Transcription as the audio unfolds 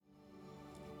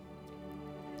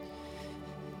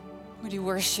We do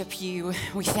worship you.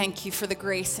 We thank you for the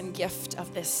grace and gift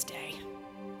of this day.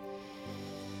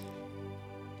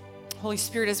 Holy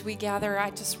Spirit, as we gather,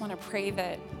 I just want to pray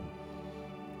that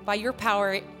by your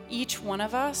power, each one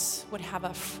of us would have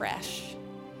a fresh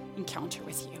encounter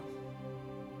with you.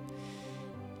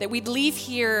 That we'd leave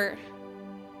here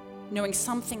knowing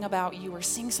something about you or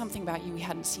seeing something about you we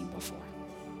hadn't seen before.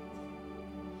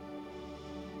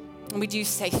 And we do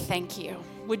say thank you.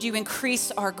 Would you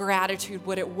increase our gratitude?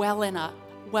 Would it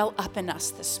well up in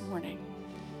us this morning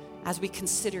as we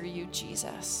consider you,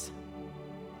 Jesus?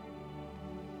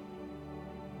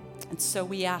 And so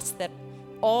we ask that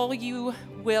all you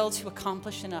will to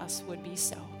accomplish in us would be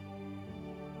so.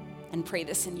 And pray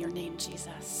this in your name,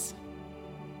 Jesus.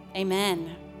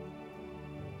 Amen.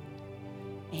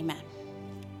 Amen.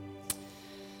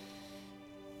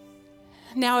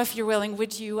 Now, if you're willing,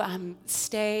 would you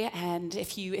stay, and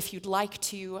if you'd like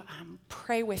to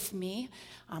pray with me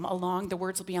along, the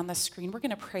words will be on the screen. We're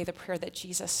going to pray the prayer that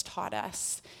Jesus taught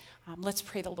us. Let's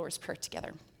pray the Lord's Prayer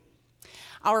together.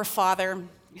 Our Father,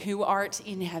 who art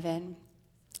in heaven,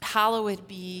 hallowed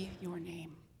be your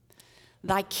name.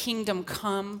 Thy kingdom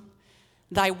come,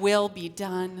 thy will be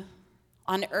done,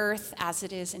 on earth as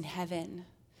it is in heaven.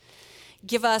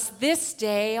 Give us this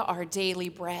day our daily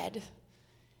bread,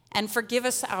 and forgive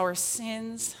us our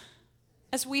sins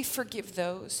as we forgive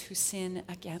those who sin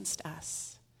against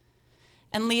us.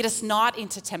 And lead us not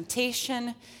into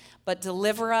temptation, but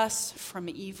deliver us from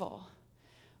evil.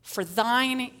 For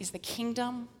thine is the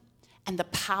kingdom and the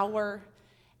power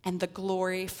and the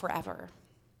glory forever.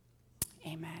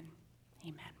 Amen.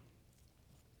 Amen.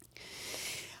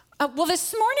 Well,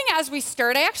 this morning as we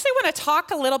start, I actually want to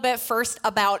talk a little bit first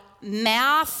about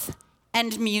math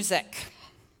and music.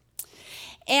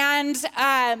 And,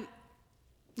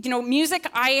 music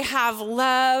I have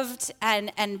loved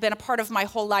and been a part of my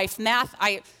whole life. Math,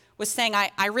 I was saying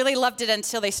I really loved it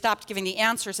until they stopped giving the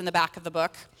answers in the back of the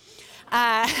book.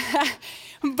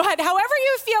 But however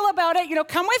you feel about it,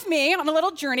 come with me on a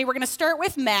little journey. We're going to start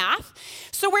with math.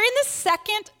 So we're in the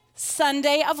second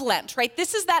Sunday of Lent, right?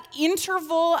 This is that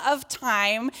interval of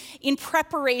time in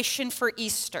preparation for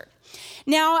Easter.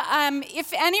 Now,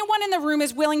 if anyone in the room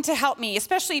is willing to help me,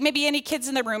 especially maybe any kids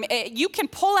in the room, you can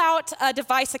pull out a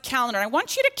device, a calendar. I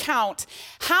want you to count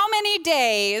how many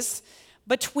days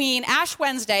between Ash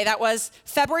Wednesday, that was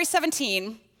February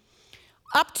 17,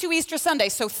 up to Easter Sunday.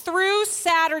 So through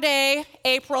Saturday,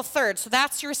 April 3rd. So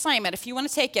that's your assignment. If you want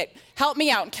to take it, help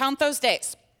me out and count those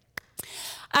days.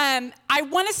 I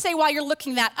want to say while you're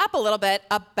looking that up a little bit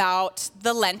about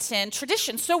the Lenten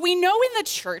tradition. So we know in the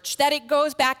church that it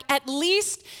goes back at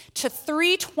least to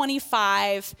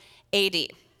 325 AD.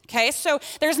 Okay, so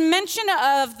there's mention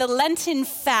of the Lenten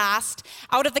fast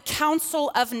out of the Council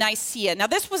of Nicaea. Now,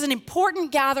 this was an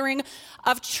important gathering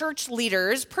of church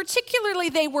leaders. Particularly,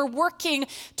 they were working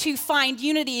to find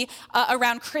unity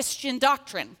around Christian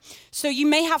doctrine. So you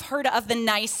may have heard of the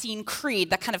Nicene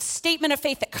Creed, that kind of statement of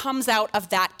faith that comes out of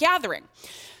that gathering.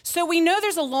 So we know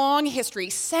there's a long history,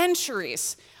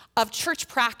 centuries of church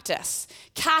practice,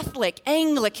 Catholic,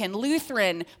 Anglican,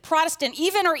 Lutheran, Protestant,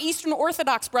 even our Eastern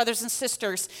Orthodox brothers and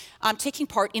sisters taking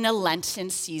part in a Lenten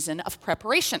season of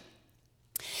preparation.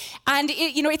 And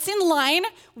it's in line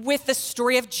with the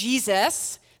story of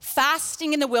Jesus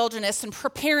fasting in the wilderness and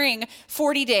preparing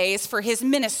 40 days for his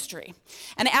ministry.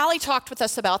 And Allie talked with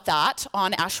us about that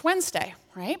on Ash Wednesday,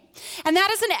 right? And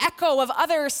that is an echo of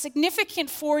other significant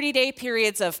 40-day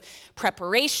periods of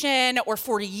preparation or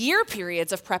 40-year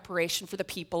periods of preparation for the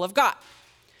people of God.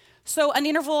 So an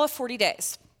interval of 40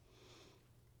 days.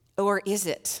 Or is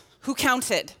it? Who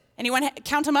counted? Anyone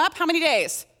count them up? How many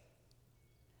days?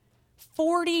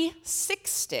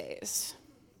 46 days.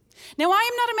 Now, I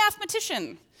am not a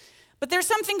mathematician, but there's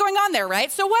something going on there,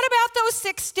 right? So what about those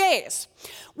 6 days?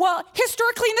 Well,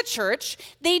 historically in the church,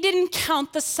 they didn't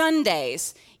count the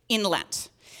Sundays in Lent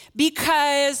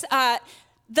because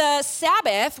the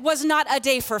Sabbath was not a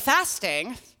day for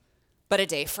fasting, but a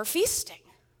day for feasting,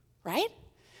 right?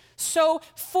 So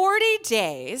 40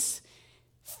 days,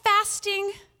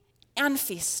 fasting and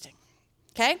feasting,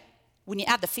 okay? When you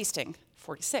add the feasting,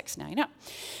 46, now you know.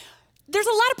 There's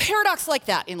a lot of paradox like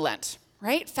that in Lent,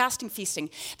 right? Fasting, feasting.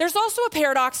 There's also a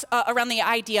paradox around the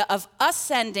idea of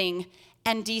ascending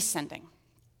and descending.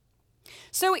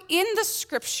 So in the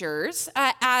scriptures,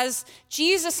 as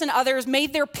Jesus and others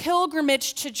made their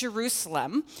pilgrimage to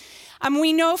Jerusalem,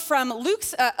 we know from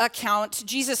Luke's account,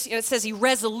 Jesus, it says he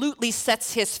resolutely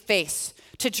sets his face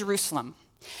to Jerusalem.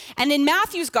 And in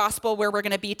Matthew's gospel, where we're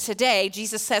going to be today,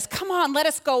 Jesus says, come on, let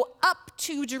us go up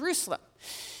to Jerusalem.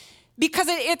 because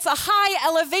it's a high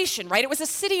elevation, right? It was a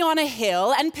city on a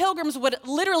hill, and pilgrims would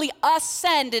literally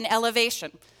ascend in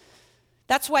elevation.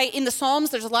 That's why in the Psalms,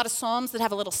 there's a lot of Psalms that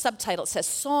have a little subtitle. It says,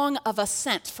 Song of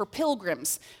Ascent for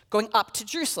pilgrims going up to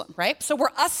Jerusalem, right? So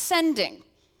we're ascending.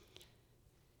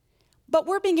 But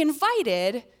we're being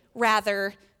invited,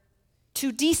 rather,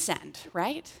 to descend,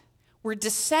 right? We're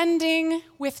descending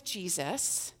with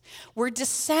Jesus. We're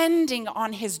descending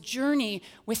on his journey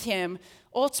with him,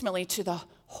 ultimately to the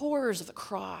horrors of the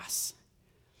cross.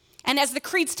 And as the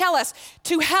creeds tell us,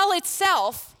 to hell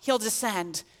itself he'll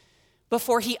descend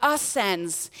before he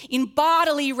ascends in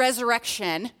bodily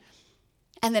resurrection,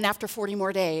 and then after 40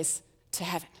 more days to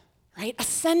heaven, right?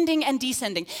 Ascending and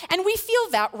descending. And we feel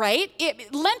that, right?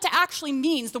 Lent actually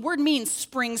means, the word means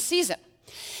spring season.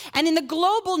 And in the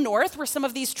global north, where some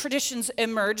of these traditions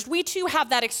emerged, we too have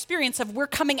that experience of we're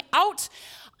coming out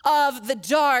of the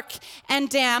dark and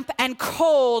damp and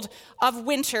cold of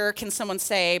winter. Can someone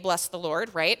say, bless the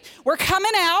Lord, right? We're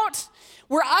coming out,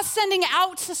 we're ascending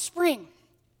out to spring.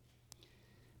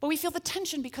 But we feel the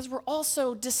tension because we're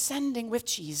also descending with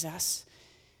Jesus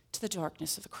to the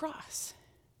darkness of the cross.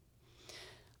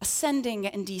 Ascending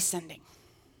and descending.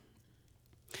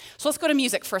 So let's go to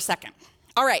music for a second.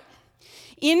 All right.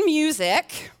 In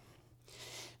music,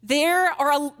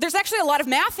 there's actually a lot of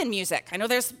math in music. I know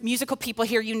there's musical people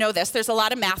here, you know this. There's a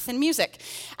lot of math in music.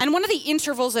 And one of the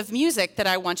intervals of music that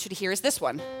I want you to hear is this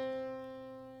one.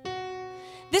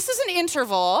 This is an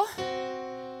interval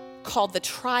called the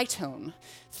tritone.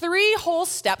 3 whole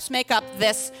steps make up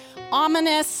this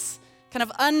ominous, kind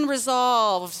of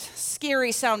unresolved,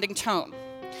 scary sounding tone.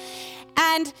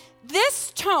 And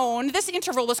this tone, this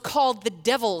interval was called the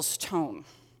devil's tone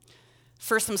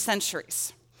for some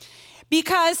centuries.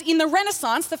 Because in the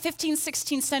Renaissance, the 15th,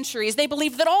 16th centuries, they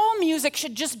believed that all music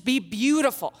should just be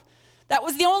beautiful. That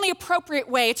was the only appropriate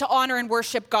way to honor and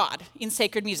worship God in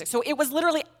sacred music. So it was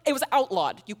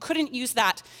outlawed. You couldn't use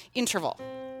that interval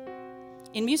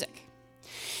in music.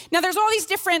 Now there's all these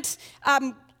different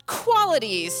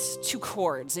qualities to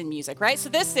chords in music, right? So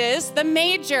this is the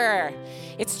major.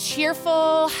 It's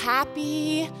cheerful,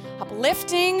 happy,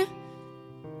 uplifting.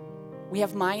 We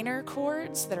have minor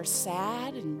chords that are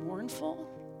sad and mournful.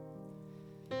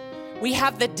 We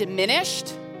have the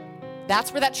diminished.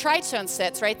 That's where that tritone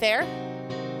sits, right there.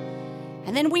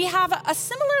 And then we have a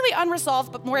similarly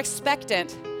unresolved but more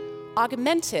expectant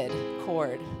augmented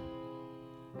chord.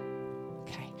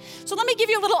 Okay, so let me give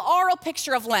you a little aural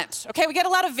picture of Lent. Okay, we get a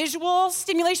lot of visual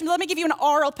stimulation, but let me give you an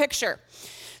aural picture.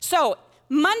 So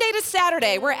Monday to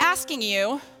Saturday, we're asking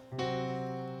you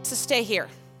to stay here.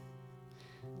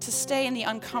 To stay in the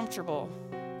uncomfortable,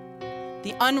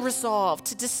 the unresolved,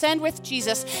 to descend with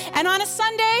Jesus. And on a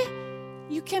Sunday,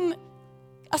 you can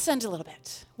ascend a little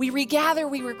bit. We regather,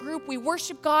 we regroup, we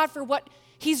worship God for what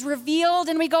he's revealed,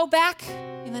 and we go back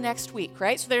in the next week,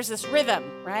 right? So there's this rhythm,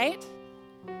 right?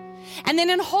 And then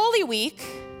in Holy Week,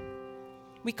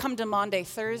 we come to Maundy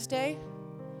Thursday,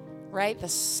 right? The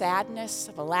sadness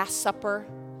of a Last Supper,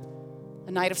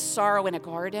 a night of sorrow in a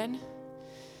garden.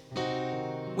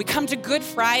 We come to Good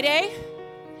Friday,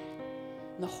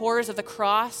 and the horrors of the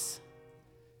cross,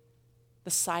 the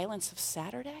silence of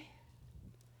Saturday,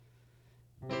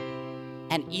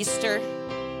 and Easter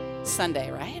Sunday,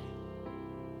 right?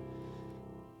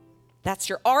 That's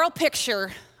your aural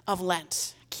picture of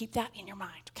Lent. Keep that in your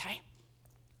mind, okay?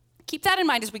 Keep that in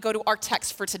mind as we go to our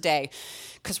text for today,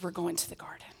 because we're going to the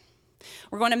garden.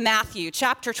 We're going to Matthew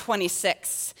chapter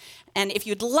 26. And if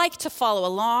you'd like to follow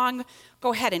along,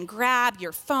 go ahead and grab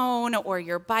your phone or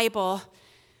your Bible.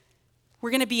 We're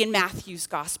going to be in Matthew's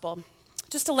gospel,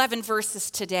 just 11 verses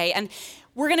today. And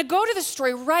we're going to go to the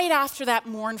story right after that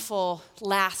mournful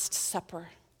Last Supper.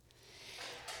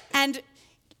 And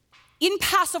in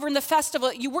Passover, in the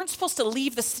festival, you weren't supposed to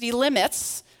leave the city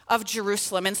limits of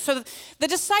Jerusalem. And so the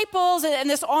disciples and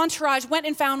this entourage went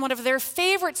and found one of their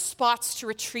favorite spots to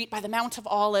retreat by the Mount of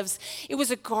Olives. It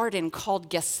was a garden called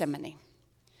Gethsemane.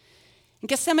 And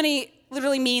Gethsemane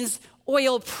literally means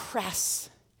oil press.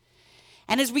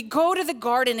 And as we go to the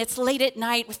garden, it's late at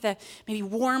night with the maybe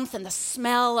warmth and the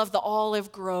smell of the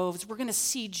olive groves. We're going to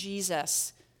see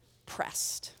Jesus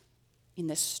pressed in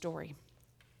this story.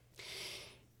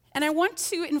 And I want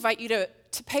to invite you to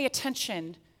pay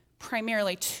attention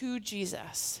primarily to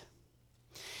Jesus.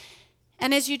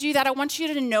 And as you do that, I want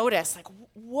you to notice,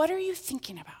 what are you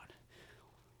thinking about?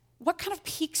 What kind of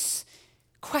piques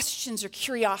questions or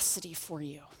curiosity for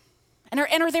you? And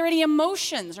are there any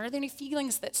emotions? Are there any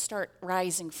feelings that start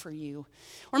rising for you?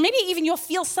 Or maybe even you'll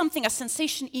feel something, a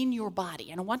sensation in your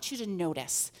body. And I want you to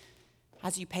notice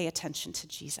as you pay attention to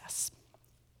Jesus.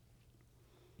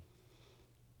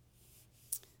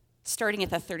 starting at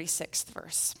the 36th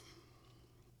verse.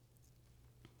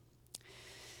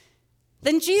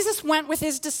 Then Jesus went with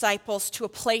his disciples to a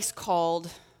place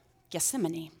called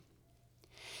Gethsemane.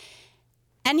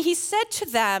 And he said to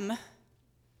them,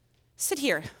 "Sit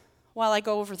here while I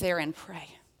go over there and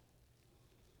pray."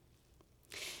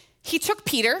 He took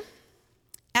Peter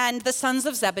and the sons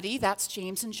of Zebedee, that's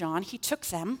James and John, he took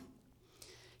them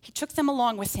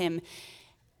along with him,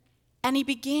 and he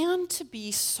began to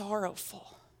be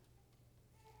sorrowful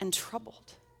and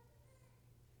troubled.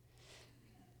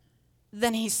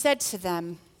 Then he said to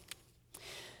them,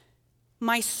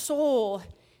 "My soul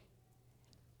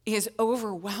is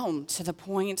overwhelmed to the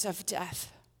point of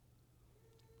death.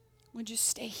 Would you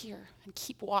stay here and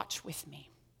keep watch with me?"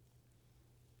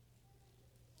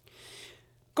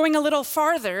 Going a little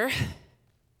farther,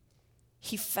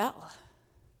 he fell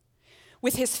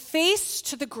with his face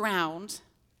to the ground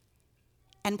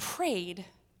and prayed,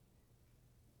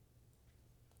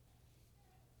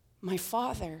 "My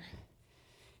Father,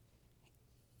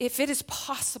 if it is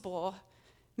possible,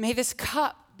 may this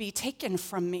cup be taken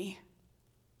from me.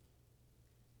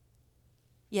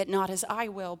 Yet not as I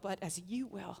will, but as you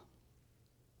will."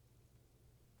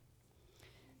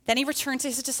 Then he returned to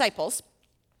his disciples,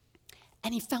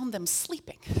 and he found them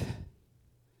sleeping.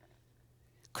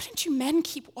 "Couldn't you men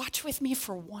keep watch with me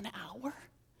for 1 hour?"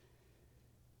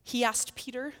 he asked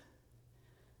Peter.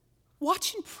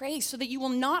 "Watch and pray so that you will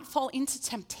not fall into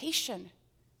temptation.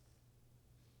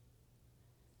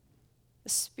 The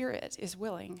spirit is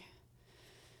willing,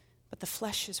 but the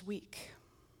flesh is weak."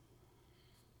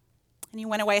 And he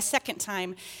went away a second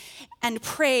time and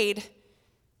prayed,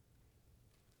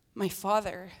 "My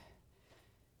Father,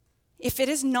 if it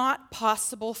is not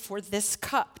possible for this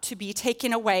cup to be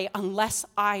taken away unless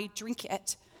I drink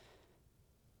it,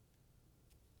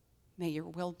 may your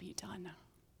will be done."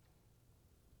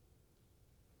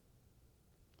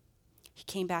 He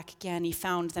came back again. He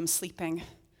found them sleeping.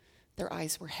 Their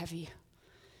eyes were heavy.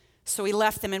 So he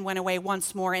left them and went away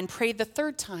once more and prayed the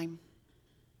third time,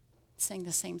 saying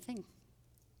the same thing.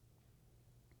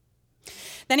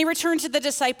 Then he returned to the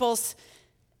disciples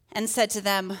and said to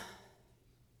them,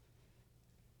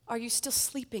 "Are you still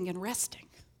sleeping and resting?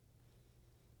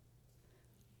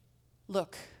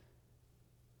 Look,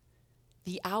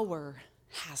 the hour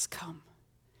has come,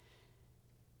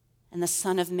 and the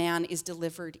Son of Man is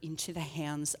delivered into the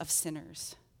hands of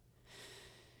sinners.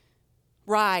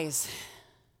 Rise,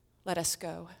 let us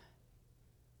go.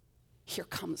 Here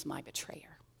comes my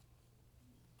betrayer."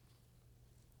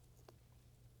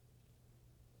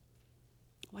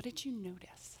 What did you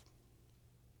notice?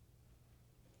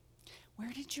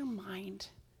 Where did your mind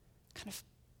kind of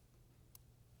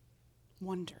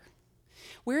wander?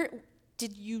 Where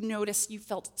did you notice you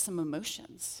felt some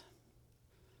emotions?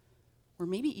 Or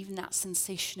maybe even that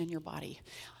sensation in your body?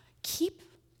 Keep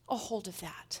a hold of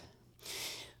that.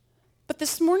 But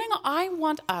this morning, I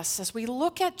want us, as we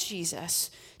look at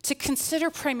Jesus, to consider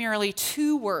primarily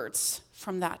 2 words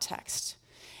from that text.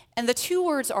 And the 2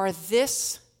 words are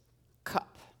 "this cup."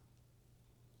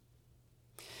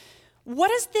 What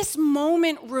does this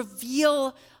moment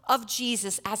reveal of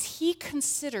Jesus as he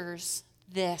considers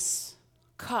this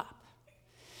cup?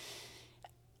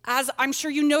 As I'm sure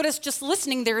you noticed just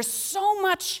listening, there is so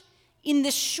much in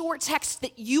this short text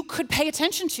that you could pay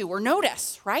attention to or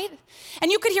notice, right?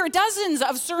 And you could hear dozens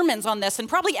of sermons on this, and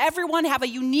probably everyone have a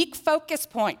unique focus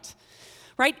point,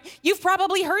 right? You've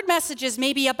probably heard messages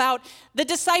maybe about the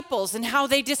disciples and how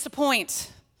they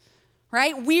disappoint,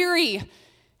 right? Weary,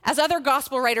 as other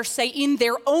gospel writers say, in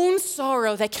their own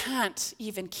sorrow, they can't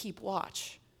even keep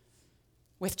watch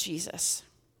with Jesus.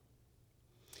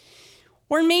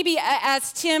 Or maybe,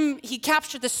 as Tim, he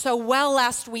captured this so well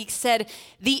last week, said,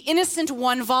 the innocent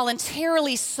one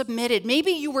voluntarily submitted.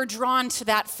 Maybe you were drawn to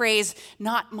that phrase,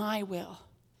 "not my will,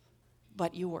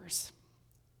 but yours."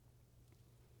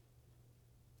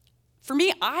 For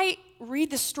me, I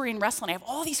read this story in wrestling. I have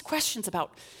all these questions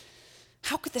about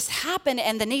how could this happen,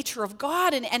 and the nature of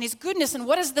God and his goodness, and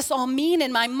what does this all mean?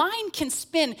 And my mind can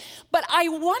spin. But I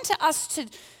want us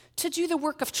to do the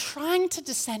work of trying to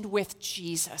descend with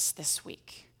Jesus this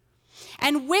week.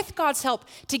 And with God's help,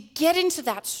 to get into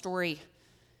that story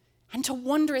and to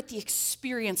wonder at the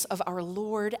experience of our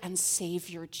Lord and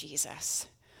Savior Jesus.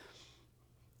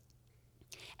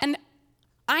 And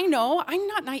I know, I'm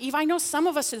not naive. I know some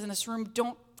of us in this room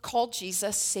don't call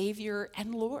Jesus Savior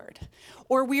and Lord,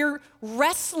 or we're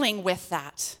wrestling with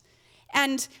that.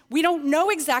 And we don't know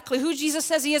exactly who Jesus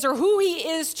says he is or who he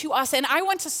is to us. And I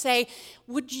want to say,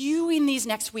 would you in these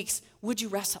next weeks, would you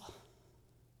wrestle?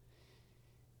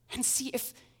 And see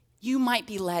if you might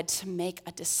be led to make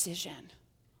a decision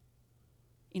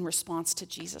in response to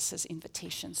Jesus'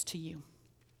 invitations to you.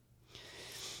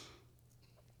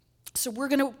 So we're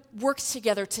going to work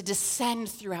together to descend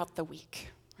throughout the week,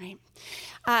 right?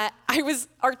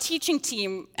 Our teaching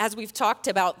team, as we've talked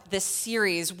about this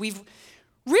series, we've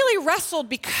really wrestled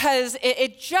because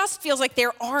it just feels like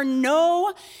there are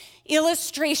no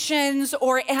illustrations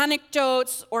or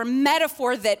anecdotes or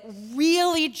metaphor that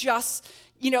really just,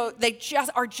 they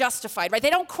just are justified, right?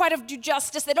 They don't quite do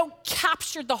justice. They don't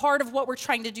capture the heart of what we're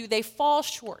trying to do. They fall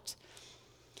short.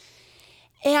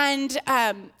 And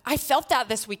I felt that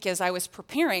this week as I was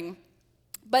preparing,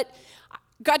 but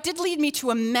God did lead me to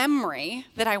a memory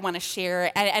that I want to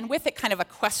share, and with it kind of a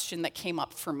question that came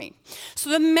up for me.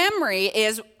 So the memory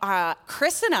is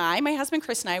Chris and I, my husband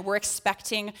Chris and I, were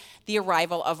expecting the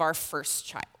arrival of our first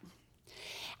child.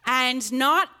 And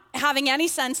not having any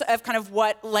sense of kind of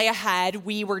what lay ahead,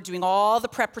 we were doing all the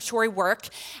preparatory work,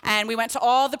 and we went to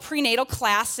all the prenatal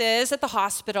classes at the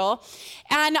hospital.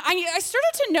 And I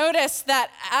started to notice that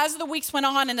as the weeks went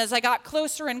on and as I got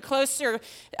closer and closer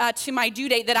to my due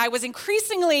date, that I was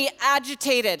increasingly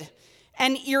agitated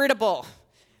and irritable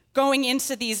going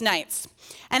into these nights.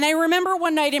 And I remember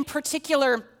one night in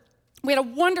particular, we had a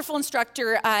wonderful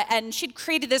instructor, and she'd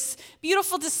created this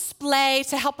beautiful display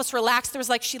to help us relax. There was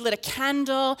she lit a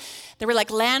candle. There were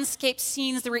landscape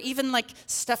scenes. There were even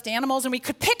stuffed animals, and we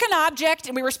could pick an object,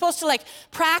 and we were supposed to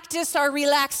practice our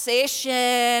relaxation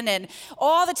and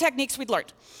all the techniques we'd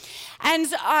learned. And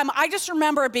I just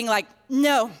remember being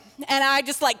no. And I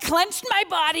just clenched my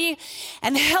body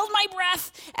and held my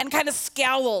breath and kind of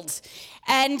scowled.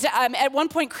 And at one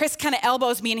point, Chris kind of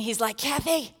elbows me, and he's like,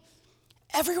 "Kathy,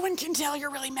 everyone can tell you're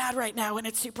really mad right now, and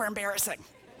it's super embarrassing."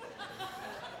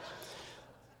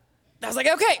 I was like,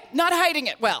 okay, not hiding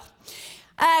it well.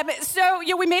 So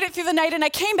we made it through the night, and I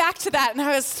came back to that,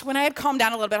 and when I had calmed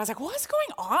down a little bit, I was like, what's going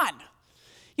on?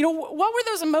 What were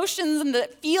those emotions and the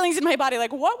feelings in my body?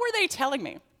 What were they telling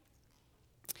me?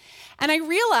 And I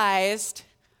realized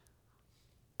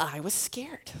I was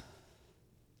scared.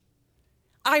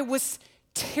 I was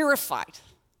terrified.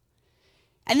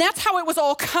 And that's how it was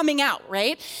all coming out,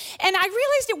 right? And I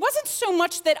realized it wasn't so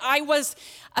much that I was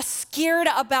scared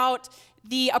about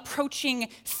the approaching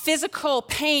physical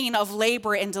pain of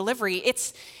labor and delivery.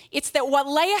 It's that what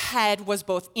lay ahead was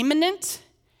both imminent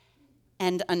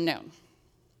and unknown.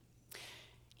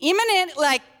 Imminent,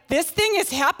 this thing is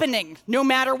happening no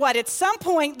matter what. At some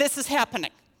point, this is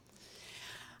happening.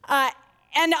 And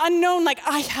unknown,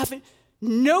 I have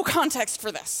no context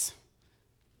for this.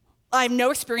 I have no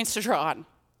experience to draw on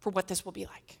for what this will be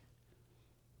like.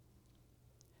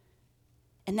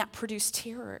 And that produced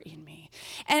terror in me.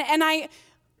 And I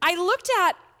looked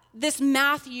at this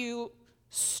Matthew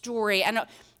story and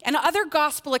other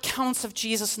gospel accounts of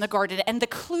Jesus in the garden and the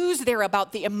clues there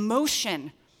about the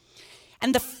emotion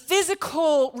and the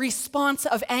physical response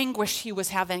of anguish he was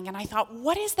having. And I thought,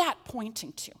 what is that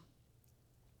pointing to?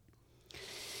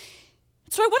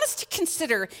 So I want us to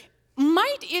consider,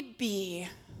 might it be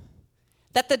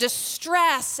that the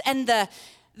distress and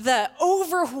the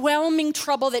overwhelming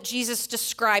trouble that Jesus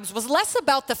describes was less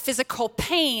about the physical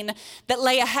pain that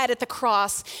lay ahead at the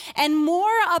cross and more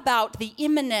about the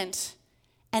imminent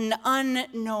and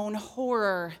unknown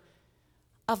horror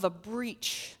of a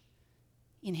breach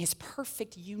in his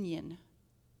perfect union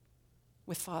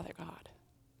with Father God.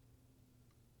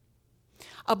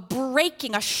 A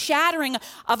breaking, a shattering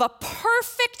of a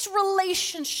perfect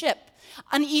relationship,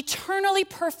 an eternally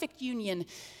perfect union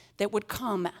that would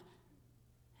come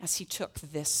as he took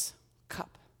this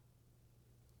cup.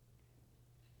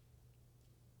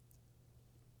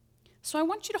 So I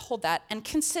want you to hold that and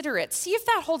consider it. See if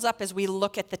that holds up as we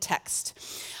look at the text.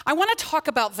 I want to talk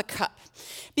about the cup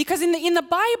because in the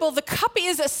Bible, the cup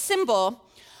is a symbol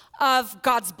of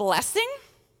God's blessing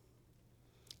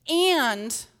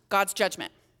and God's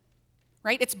judgment,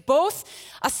 right? It's both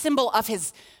a symbol of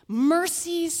his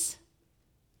mercies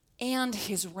and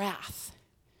his wrath.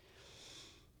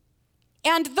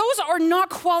 And those are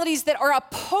not qualities that are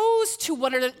opposed to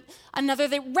one another.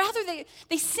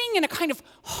 They sing in a kind of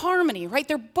harmony, right?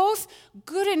 They're both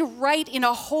good and right in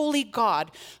a holy God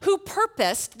who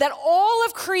purposed that all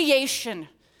of creation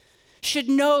should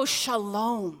know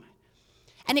shalom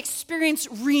and experience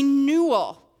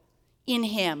renewal in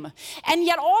him, and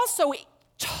yet also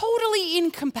totally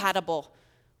incompatible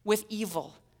with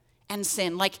evil and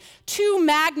sin, like two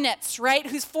magnets, right,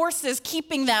 whose forces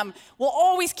keeping them will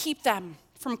always keep them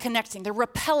from connecting. They're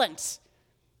repellent.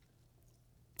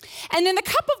 And in the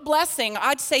cup of blessing,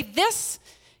 I'd say this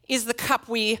is the cup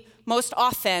we most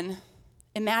often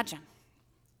imagine,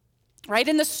 right?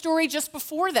 In the story just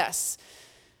before this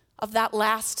of that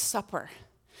Last Supper,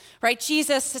 right?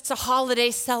 Jesus, it's a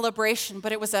holiday celebration,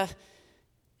 but it was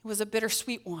a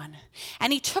bittersweet one.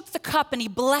 And he took the cup and he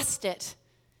blessed it.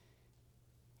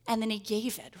 And then he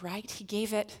gave it, right? He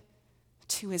gave it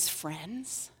to his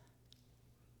friends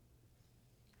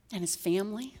and his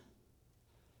family.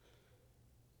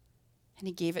 And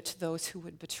he gave it to those who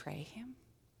would betray him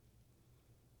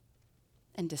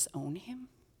and disown him.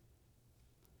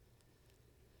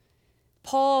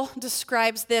 Paul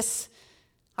describes this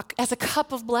as a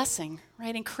cup of blessing,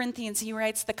 right? In Corinthians, he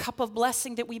writes, the cup of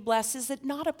blessing that we bless is it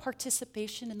not a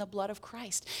participation in the blood of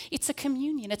Christ. It's a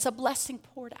communion. It's a blessing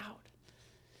poured out.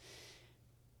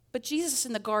 But Jesus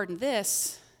in the garden,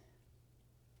 this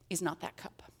is not that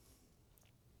cup.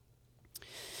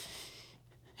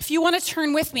 If you want to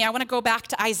turn with me, I want to go back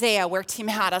to Isaiah where Tim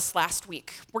had us last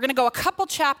week. We're going to go a couple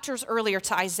chapters earlier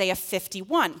to Isaiah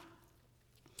 51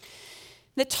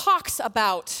 that talks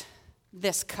about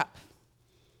this cup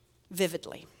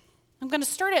vividly. I'm going to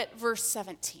start at verse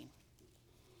 17.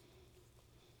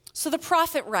 So the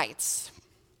prophet writes,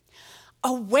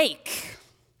 "Awake,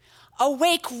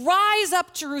 awake, rise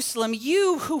up, Jerusalem,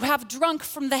 you who have drunk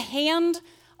from the hand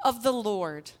of the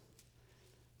Lord,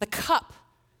 the cup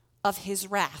of his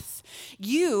wrath.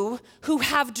 You who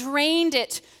have drained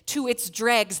it to its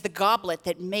dregs, the goblet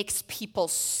that makes people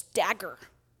stagger."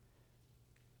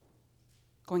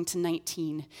 Going to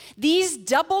 19. "These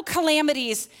double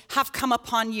calamities have come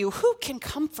upon you. Who can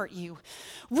comfort you?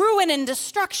 Ruin and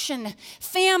destruction,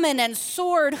 famine and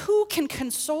sword. Who can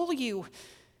console you?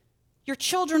 Your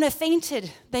children have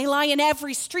fainted. They lie in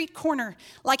every street corner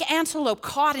like antelope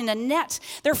caught in a net.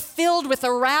 They're filled with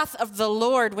the wrath of the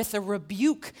Lord, with the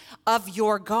rebuke of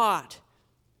your God."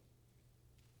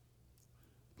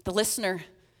 The listener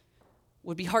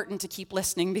would be heartened to keep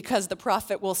listening because the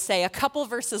prophet will say a couple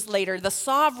verses later, the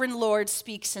sovereign Lord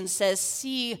speaks and says,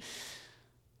 "See,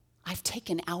 I've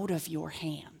taken out of your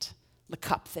hand the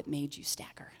cup that made you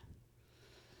stagger.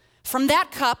 From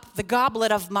that cup, the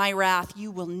goblet of my wrath,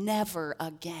 you will never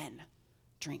again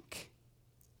drink."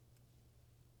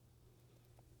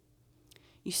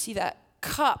 You see, that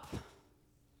cup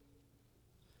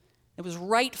that was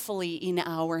rightfully in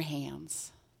our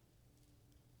hands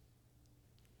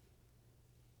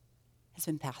has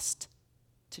been passed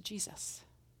to Jesus.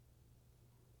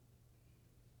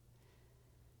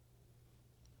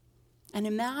 And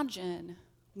imagine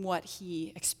what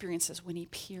he experiences when he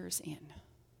peers in.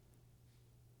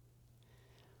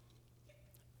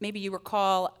 Maybe you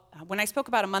recall, when I spoke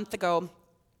about a month ago,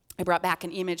 I brought back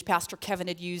an image Pastor Kevin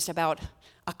had used about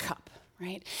a cup,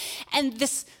 right? And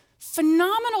this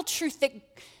phenomenal truth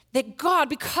that God,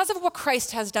 because of what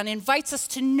Christ has done, invites us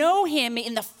to know him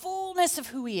in the fullness of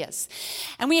who he is.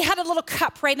 And we had a little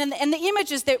cup, right? And the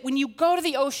image is that when you go to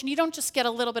the ocean, you don't just get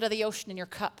a little bit of the ocean in your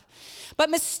cup. But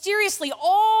mysteriously,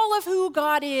 all of who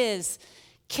God is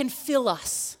can fill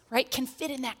us, right? Can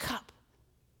fit in that cup.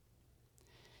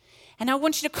 And I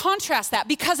want you to contrast that,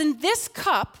 because in this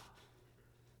cup,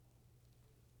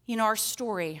 in our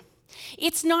story,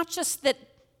 it's not just that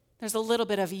there's a little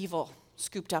bit of evil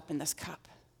scooped up in this cup.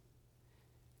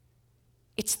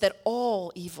 It's that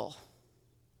all evil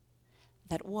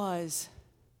that was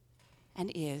and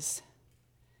is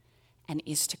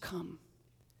to come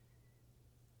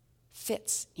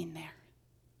fits in there.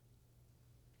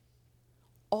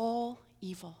 All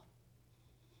evil,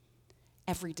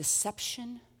 every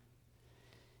deception,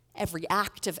 every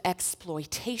act of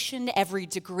exploitation, every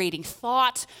degrading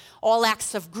thought, all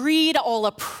acts of greed, all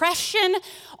oppression,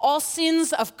 all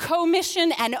sins of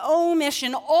commission and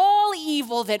omission, all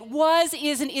evil that was,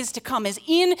 is, and is to come is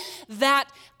in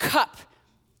that cup.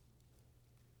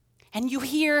 And you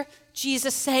hear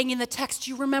Jesus saying in the text,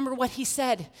 you remember what he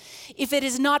said, "If it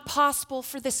is not possible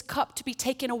for this cup to be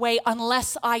taken away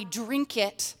unless I drink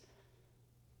it,"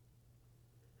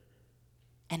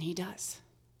 and he does.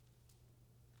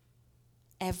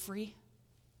 Every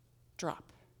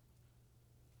drop.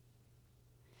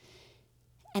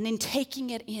 And in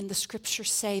taking it in, the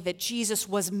scriptures say that Jesus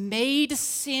was made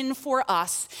sin for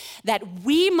us, that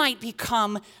we might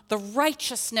become the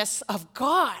righteousness of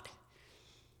God.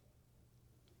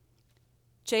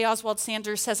 J. Oswald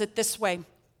Sanders says it this way.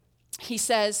 He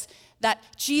says that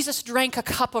Jesus drank a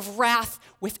cup of wrath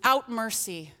without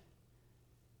mercy,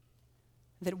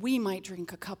 that we might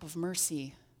drink a cup of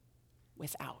mercy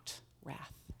without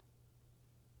wrath.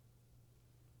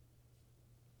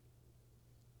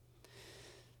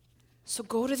 So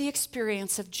go to the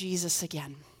experience of Jesus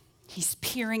again. He's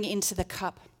peering into the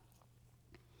cup.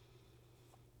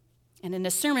 And in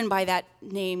a sermon by that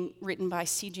name written by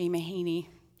C.J. Mahaney,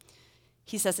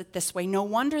 He says it this way: no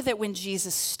wonder that when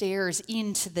Jesus stares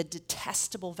into the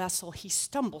detestable vessel, he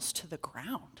stumbles to the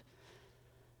ground.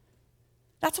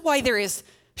 That's why there is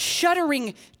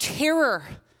shuddering terror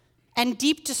and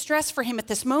deep distress for him at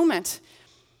this moment.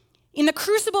 In the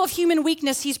crucible of human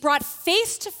weakness, he's brought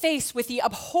face to face with the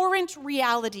abhorrent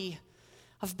reality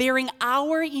of bearing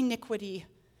our iniquity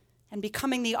and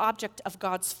becoming the object of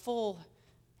God's full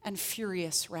and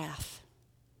furious wrath.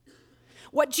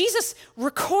 What Jesus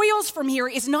recoils from here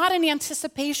is not an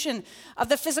anticipation of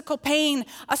the physical pain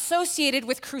associated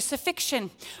with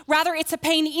crucifixion. Rather, it's a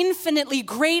pain infinitely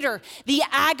greater, the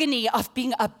agony of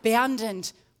being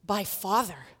abandoned by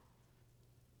Father.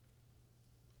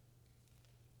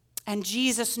 And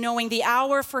Jesus, knowing the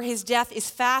hour for his death is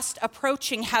fast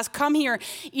approaching, has come here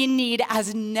in need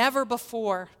as never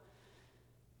before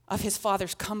of his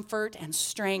Father's comfort and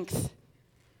strength.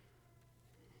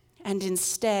 And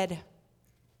instead,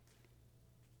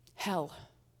 hell,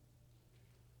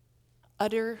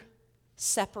 utter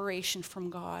separation from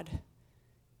God,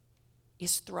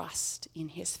 is thrust in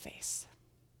his face.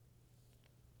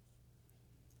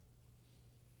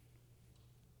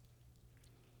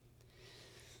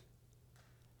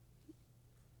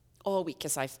 All week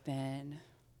as I've been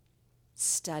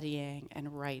studying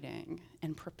and writing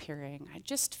and preparing, I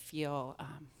just feel,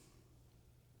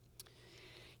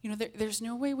 there's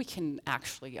no way we can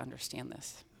actually understand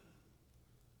this.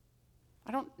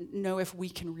 I don't know if we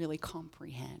can really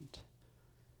comprehend.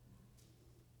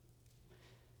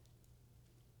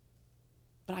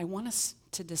 But I want us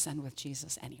to descend with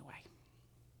Jesus anyway.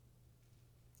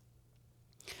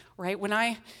 Right? When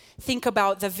I think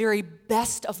about the very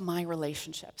best of my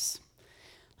relationships,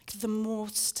 like the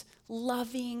most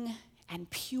loving and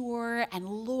pure and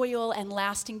loyal and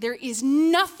lasting, there is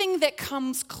nothing that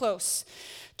comes close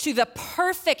to the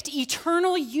perfect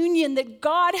eternal union that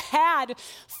God had,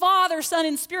 Father, Son,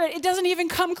 and Spirit. It doesn't even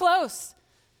come close.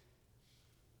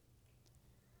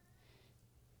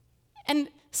 And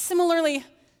similarly,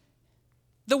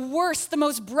 the worst, the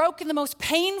most broken, the most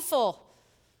painful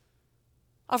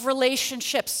of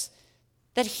relationships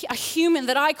that a human,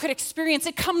 that I could experience,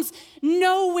 it comes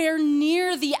nowhere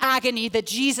near the agony that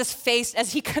Jesus faced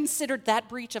as he considered that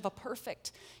breach of a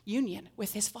perfect union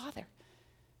with his Father.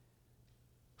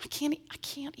 I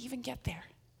can't even get there.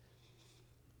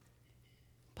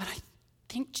 But I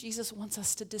think Jesus wants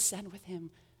us to descend with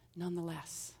him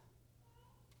nonetheless.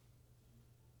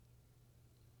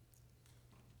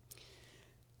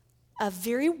 A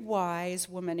very wise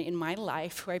woman in my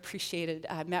life who I appreciated,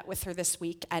 met with her this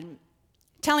week, and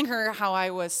telling her how I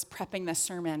was prepping this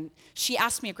sermon, she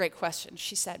asked me a great question.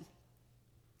 She said,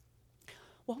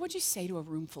 "What would you say to a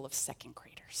room full of second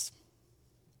graders?"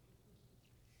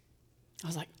 I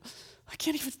was like, I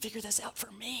can't even figure this out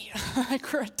for me.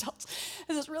 Like, we're adults.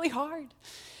 This is really hard.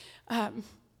 But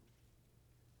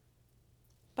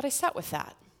I sat with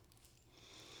that.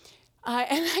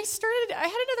 And I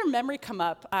had another memory come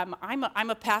up. I'm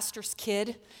a pastor's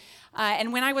kid.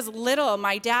 And when I was little,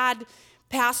 my dad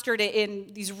pastored in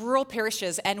these rural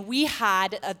parishes, and we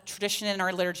had a tradition in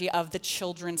our liturgy of the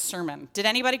children's sermon. Did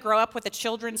anybody grow up with a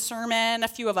children's sermon? A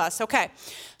few of us, okay.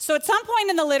 So at some point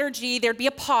in the liturgy, there'd be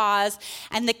a pause,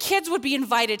 and the kids would be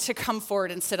invited to come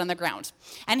forward and sit on the ground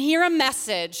and hear a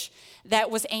message that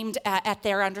was aimed at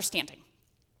their understanding.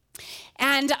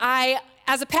 And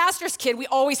as a pastor's kid, we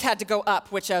always had to go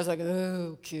up, which I was like,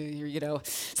 oh, okay,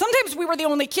 Sometimes we were the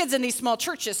only kids in these small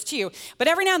churches, too. But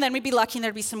every now and then, we'd be lucky and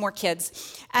there'd be some more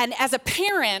kids. And as a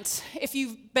parent, if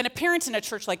you've been a parent in a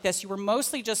church like this, you were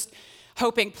mostly just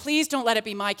hoping, please don't let it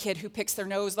be my kid who picks their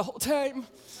nose the whole time,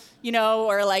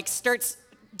 or like starts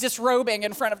disrobing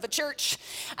in front of the church.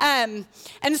 And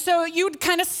so you'd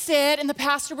kind of sit, and the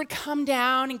pastor would come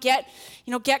down and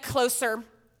get closer.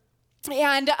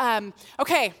 And,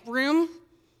 okay, room,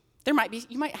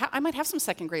 I might have some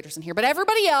second graders in here, but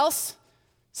everybody else,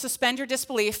 suspend your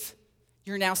disbelief.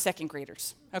 You're now second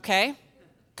graders, okay?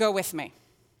 Go with me.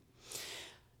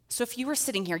 So if you were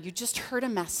sitting here, you just heard a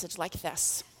message like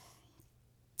this,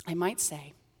 I might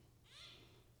say,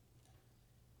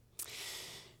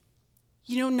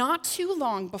 not too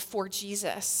long before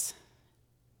Jesus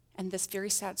and this very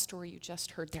sad story you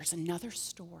just heard, there's another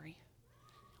story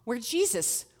where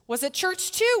Jesus was at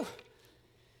church too.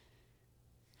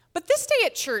 But this day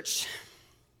at church,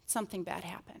 something bad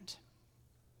happened.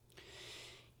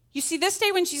 You see, this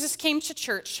day when Jesus came to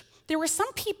church, there were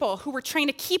some people who were trying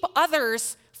to keep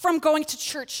others from going to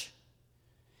church.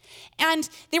 And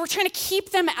they were trying to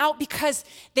keep them out because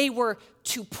they were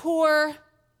too poor,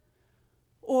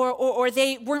 or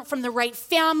they weren't from the right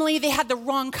family, they had the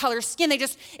wrong color skin,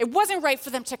 it wasn't right for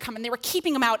them to come, and they were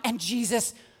keeping them out, and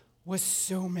Jesus was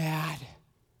so mad.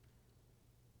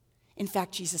 In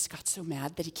fact, Jesus got so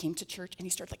mad that he came to church and he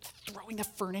started throwing the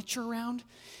furniture around.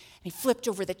 And he flipped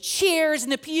over the chairs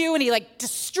in the pew and he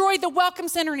destroyed the welcome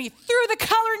center and he threw the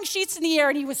coloring sheets in the air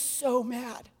and he was so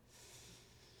mad.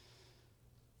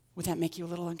 Would that make you a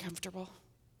little uncomfortable?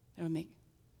 That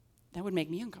would make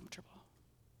me uncomfortable.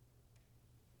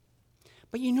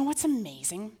 But you know what's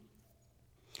amazing?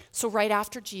 So right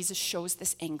after Jesus shows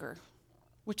this anger,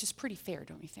 which is pretty fair,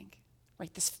 don't you think?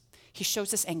 Right? He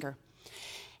shows this anger.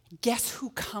 Guess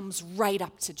who comes right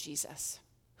up to Jesus?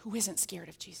 Who isn't scared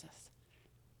of Jesus?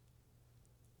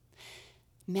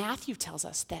 Matthew tells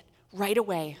us that right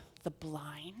away, the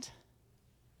blind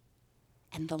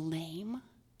and the lame,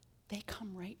 they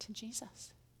come right to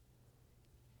Jesus.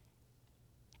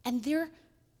 And they're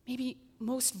maybe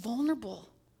most vulnerable,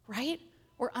 right?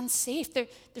 Or unsafe. They're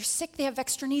sick, they have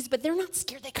extra needs, but they're not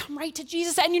scared. They come right to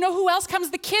Jesus. And you know who else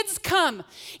comes? The kids come.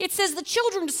 It says the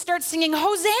children start singing,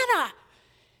 Hosanna.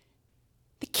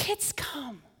 The kids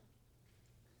come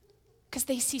because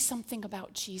they see something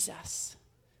about Jesus.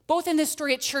 Both in this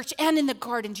story at church and in the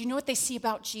garden, do you know what they see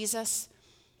about Jesus?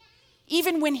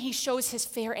 Even when he shows his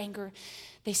fair anger,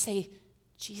 they say,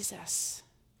 Jesus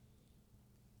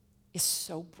is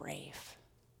so brave.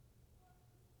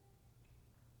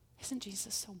 Isn't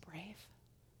Jesus so brave?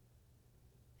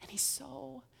 And he's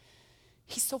so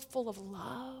full of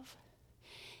love.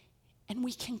 And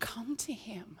we can come to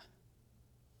him.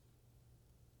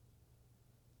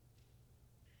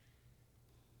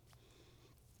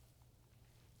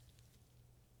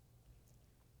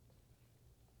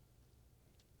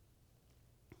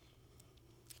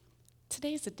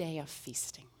 Today is a day of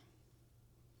feasting.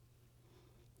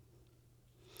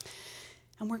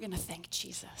 And we're going to thank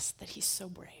Jesus that he's so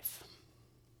brave.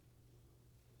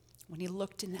 When he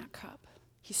looked in that cup,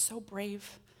 he's so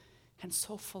brave and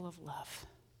so full of love.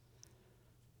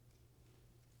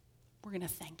 We're going to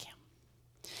thank him.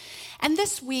 And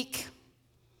this week,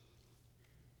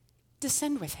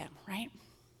 descend with him, right?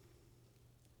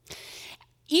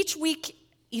 Each week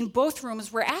in both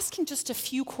rooms, we're asking just a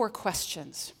few core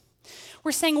questions.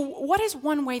 We're saying, what is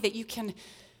one way that you can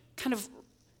kind of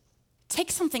take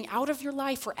something out of your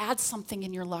life or add something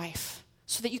in your life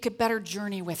so that you could better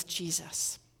journey with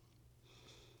Jesus?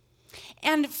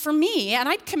 And for me, and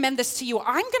I'd commend this to you,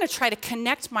 I'm going to try to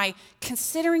connect my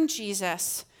considering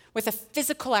Jesus with a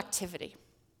physical activity.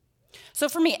 So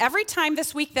for me, every time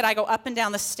this week that I go up and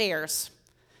down the stairs,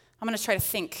 I'm going to try to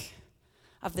think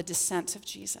of the descent of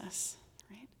Jesus,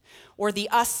 right? Or the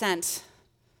ascent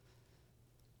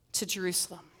to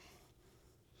Jerusalem.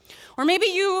 Or maybe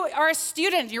you are a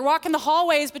student, you're walking the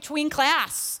hallways between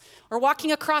class or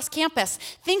walking across campus.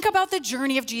 Think about the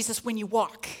journey of Jesus when you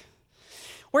walk.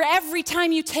 Where every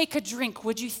time you take a drink,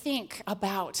 would you think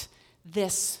about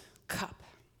this cup?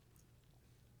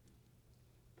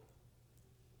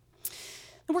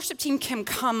 The worship team can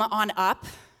come on up.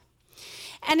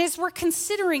 And as we're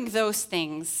considering those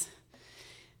things,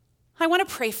 I want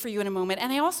to pray for you in a moment.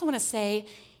 And I also want to say,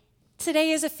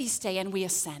 today is a feast day and we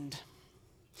ascend.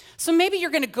 So maybe you're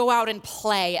going to go out and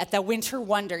play at the Winter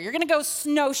Wonder. You're going to go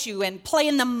snowshoe and play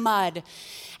in the mud.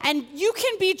 And you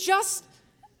can be just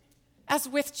as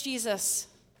with Jesus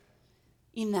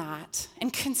in that.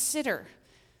 And consider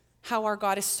how our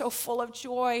God is so full of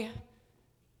joy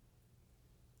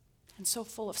and so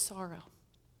full of sorrow.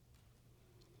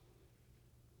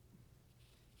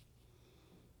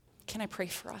 Can I pray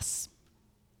for us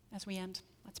as we end?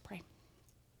 Let's pray.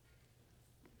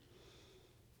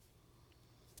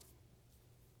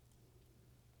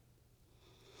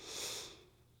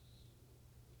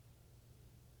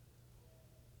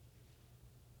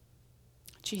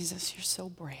 Jesus, you're so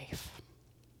brave.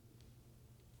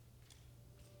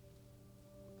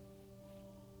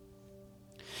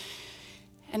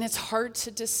 And it's hard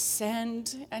to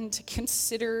descend and to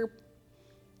consider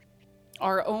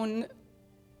our own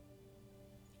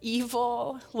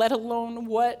evil, let alone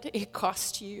what it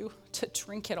cost you to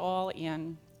drink it all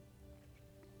in.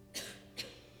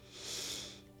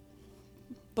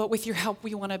 But with your help,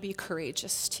 we want to be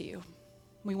courageous too.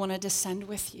 We want to descend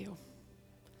with you.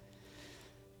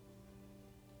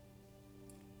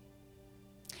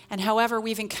 And however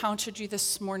we've encountered you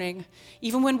this morning,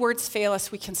 even when words fail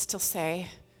us, we can still say,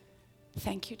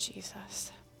 thank you,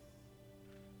 Jesus.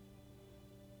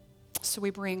 So we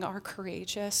bring our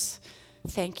courageous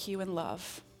thank you and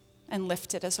love and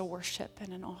lift it as a worship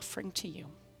and an offering to you.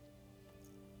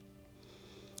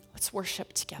 Let's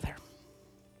worship together.